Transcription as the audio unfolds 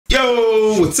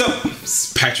Yo, what's up?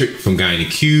 It's Patrick from Guy in the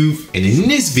Cube, and in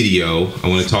this video, I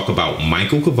want to talk about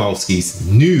Michael Kovalsky's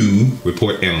new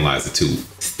report analyzer tool.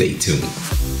 Stay tuned.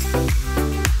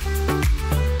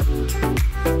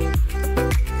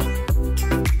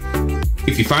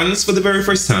 If you're finding this for the very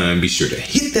first time, be sure to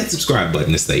hit that subscribe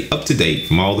button to stay up to date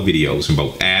from all the videos from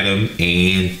both Adam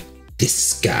and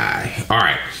this guy. All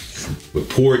right.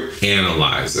 Report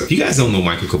analyzer. If you guys don't know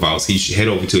Michael Kovalsky, you should head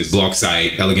over to his blog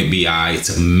site, Elegant BI.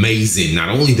 It's amazing. Not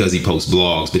only does he post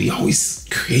blogs, but he always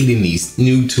creating these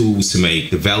new tools to make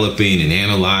developing and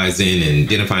analyzing and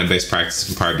identifying best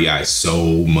practices for Power BI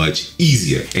so much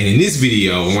easier. And in this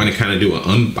video, I want to kind of do an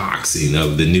unboxing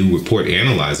of the new report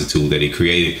analyzer tool that he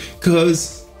created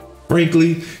because,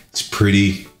 frankly, it's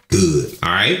pretty good. All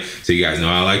right. So you guys know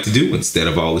what I like to do. Instead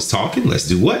of all this talking, let's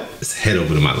do what? Let's head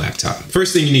over to my laptop.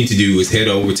 First thing you need to do is head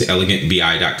over to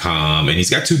elegantbi.com, and he's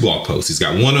got two blog posts. He's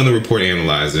got one on the report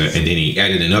analyzer, and then he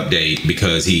added an update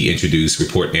because he introduced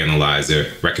report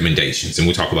analyzer recommendations. And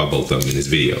we'll talk about both of them in this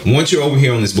video. Once you're over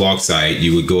here on this blog site,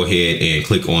 you would go ahead and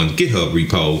click on GitHub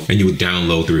repo, and you would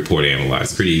download the report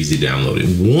analyzer. Pretty easy to download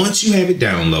it. Once you have it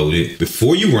downloaded,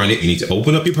 before you run it, you need to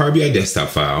open up your Power BI desktop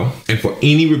file. And for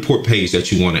any report page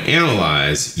that you want to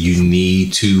analyze, you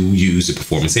need to use the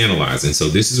performance analyzer. And so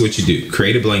this is what you do.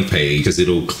 Create a blank page because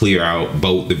it'll clear out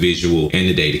both the visual and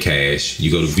the data cache.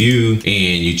 You go to view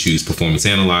and you choose performance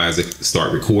analyzer,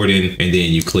 start recording, and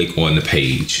then you click on the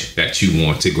page that you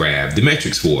want to grab the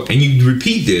metrics for. And you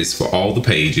repeat this for all the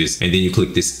pages, and then you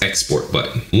click this export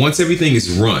button. Once everything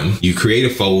is run, you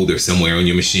create a folder somewhere on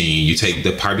your machine. You take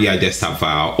the Power BI desktop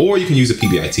file, or you can use a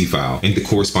PBIT file and the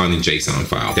corresponding JSON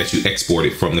file that you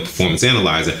exported from the performance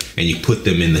analyzer, and you put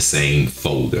them in the same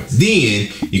folder. Then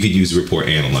you could use the report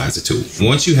analyzer tool.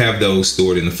 Once you have those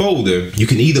stored in the folder, you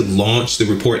can either launch the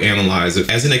report analyzer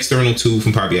as an external tool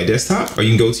from Power BI desktop, or you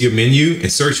can go to your menu and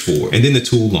search for it, and then the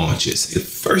tool launches. The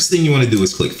first thing you want to do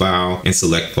is click file and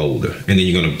select folder, and then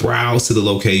you're going to browse to the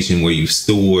location where you've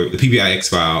stored the PBIX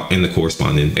file and the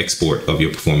corresponding export of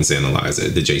your performance analyzer,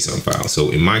 the JSON file.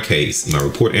 So in my case, my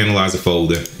report analyzer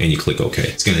folder, and you click OK.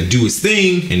 It's going to do its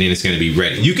thing, and then it's going to be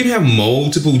ready. You can have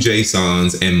multiple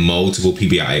JSONs and multiple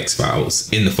PBIX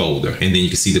files in the folder, and then you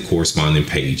can see the corresponding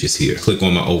pages here. Click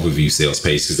on my overview sales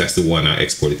page because that's the one I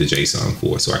exported the JSON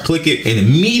for. So I click it, and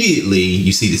immediately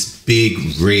you see this big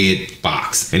red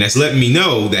box, and that's letting me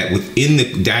know that within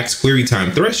the DAX query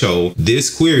time threshold,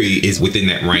 this query is within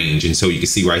that range. And so you can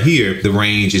see right here, the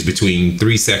range is between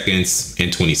 3 seconds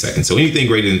and 20 seconds. So anything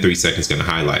greater than 3 seconds is going to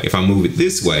highlight. If I move it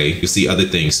this way, you'll see other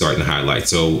things starting to highlight.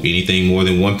 So anything more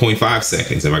than 1.5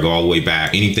 seconds, if I go all the way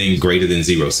back, anything greater than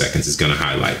 0 seconds is going to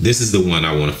highlight. This is the one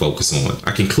I want to focus on.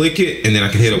 I can click it, and then I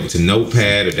can head over to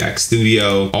Notepad or DAX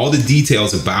Studio. All the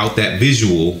details about that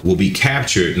visual will be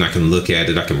captured, and I can look at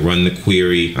it. I can run the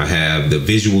query. I have the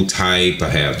visual type. I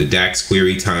have the DAX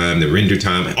query time, the render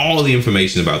time, and all the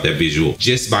information about that visual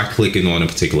just by clicking on a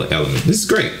particular element. This is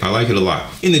great. I like it a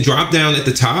lot. In the drop down at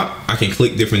the top, I can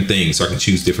click different things. So I can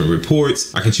choose different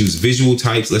reports. I can choose visual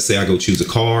types. Let's say I go choose a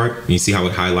card, and you see how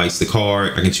it highlights the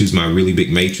card. I can choose my really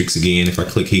big matrix again. If I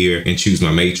click here and choose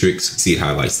my matrix, see it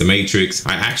highlights the matrix.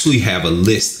 I actually have a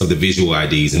list of the visual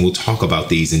IDs, and we'll talk about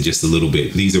these in just a little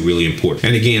bit. These are really important.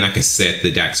 And again, I can set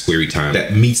the DAX query time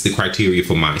that meets the criteria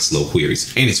for my slow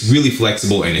queries. And it's really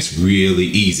flexible, and it's really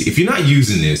easy. If you're not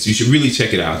using this, you should really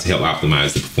check it out to help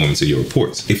optimize the performance of your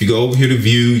reports. If you go over here to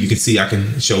view, you can see I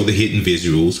can show the hidden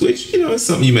visuals, which, you know, is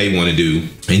something you may want to do.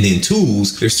 And then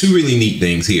tools, there's two really neat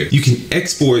things here. You can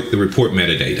export the report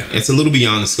metadata. It's a little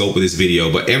beyond the scope of this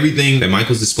video, but everything that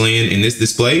Michael's displaying in this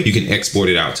display, you can export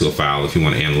it out to a file if you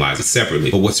want to analyze it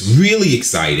separately. But what's really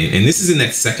exciting, and this is in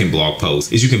that second blog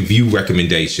post, is you can view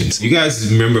recommendations. You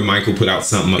guys remember Michael put out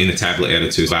something in the tablet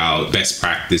editor about best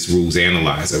practice rules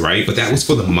analyzer, right? But that was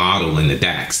for the model in the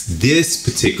DAX. This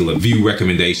particular view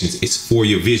recommendations is for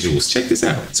your visuals. Check this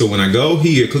out. So when I go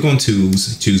here, click on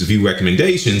tools, choose view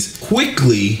recommendations,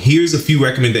 quickly, here's a few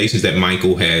recommendations that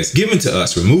Michael has given to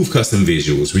us. Remove custom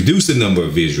visuals, reduce the number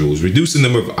of visuals, reduce the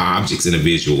number of objects in a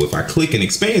visual. If I click and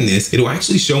expand this, it'll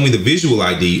actually show me the visual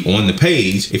ID on the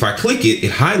page. If I click it,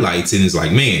 it highlights and is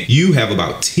like, man, you have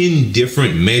about 10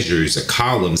 different measures or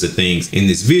columns of things in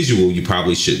this visual. You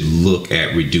probably should look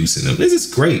at reducing them. This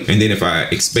is great. And then if I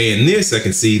expand this, I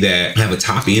can see that I have a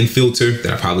top end filter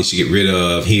that I probably should get rid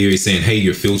of. Here it's saying, hey,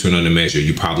 you're filtering on the measure.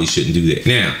 You probably shouldn't do that.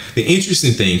 Now, the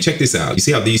interesting thing, check this out. You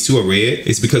see how these two are red?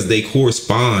 It's because they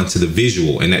correspond to the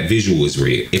visual, and that visual is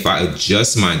red. If I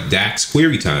adjust my DAX DAX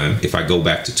query time, if I go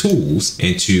back to tools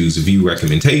and choose view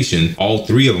recommendation, all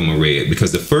three of them are red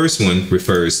because the first one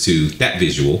refers to that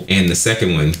visual and the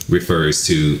second one refers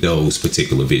to those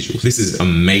particular visuals. This is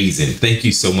amazing. Thank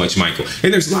you so much, Michael.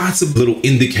 And there's lots of little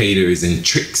indicators and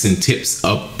tricks and tips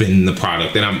up in the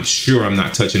product that I'm sure I'm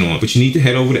not touching on, but you need to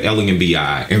head over to Elegant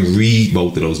BI and read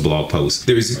both of those blog posts.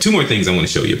 There's two more things I want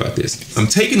to show you about this. I'm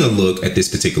taking a look at this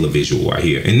particular visual right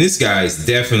here, and this guy is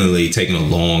definitely taking a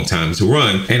long time to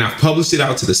run, and I've published it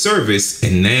out to the service,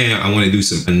 and now I want to do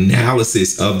some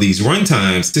analysis of these run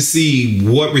times to see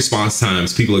what response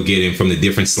times people are getting from the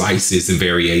different slices and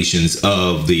variations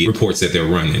of the reports that they're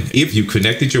running. If you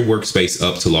connected your workspace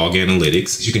up to Log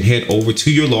Analytics, you can head over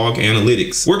to your Log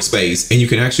Analytics workspace and you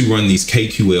can actually run these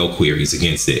KQL queries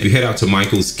against it. If you head out to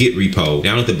Michael's Git repo,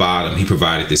 down at the bottom, he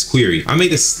provided this query. I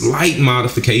made a slight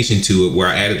modification to it where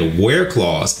I added a where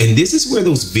clause, and this is where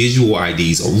those visual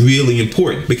IDs are really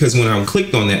important, because when I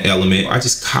clicked on that element, I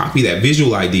just copy that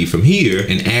visual ID from here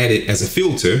and add it as a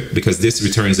filter because this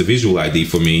returns a visual ID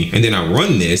for me. And then I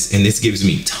run this and this gives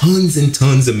me tons and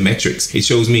tons of metrics. It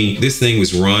shows me this thing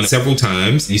was run several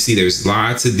times. You see there's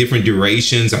lots of different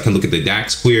durations. I can look at the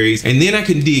DAX queries and then I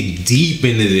can dig deep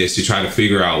into this to try to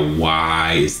figure out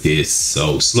why is this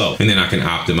so slow. And then I can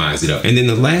optimize it up. And then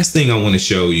the last thing I want to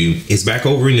show you is back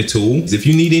over in the tools. If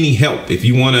you need any help, if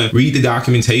you want to read the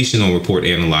documentation on Report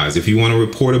Analyzer, if you want to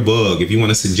report a bug, if you want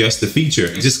to suggest a feature,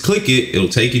 just click it. It'll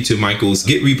take you to Michael's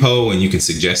Git repo and you can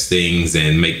suggest things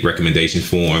and make recommendations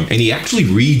for him. And he actually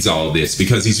reads all this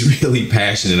because he's really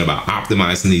passionate about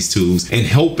optimizing these tools and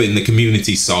helping the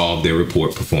community solve their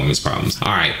report performance problems.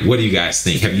 All right, what do you guys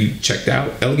think? Have you checked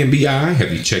out Elegant BI?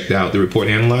 Have you checked out the Report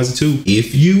Analyzer tool?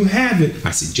 If you haven't,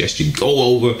 I suggest you go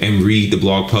over and read the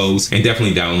blog post and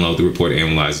definitely download the Report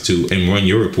Analyzer tool and run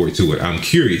your report to it. I'm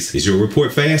curious, is your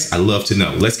report fast? I'd love to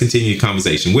know. Let's continue the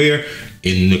conversation. Where?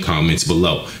 In the comments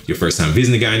below. Your first time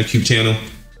visiting the Guy in the Cube channel,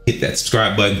 hit that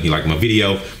subscribe button. You like my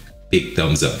video, big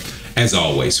thumbs up. As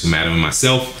always, from Adam and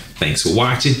myself, thanks for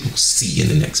watching. We'll see you in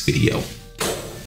the next video.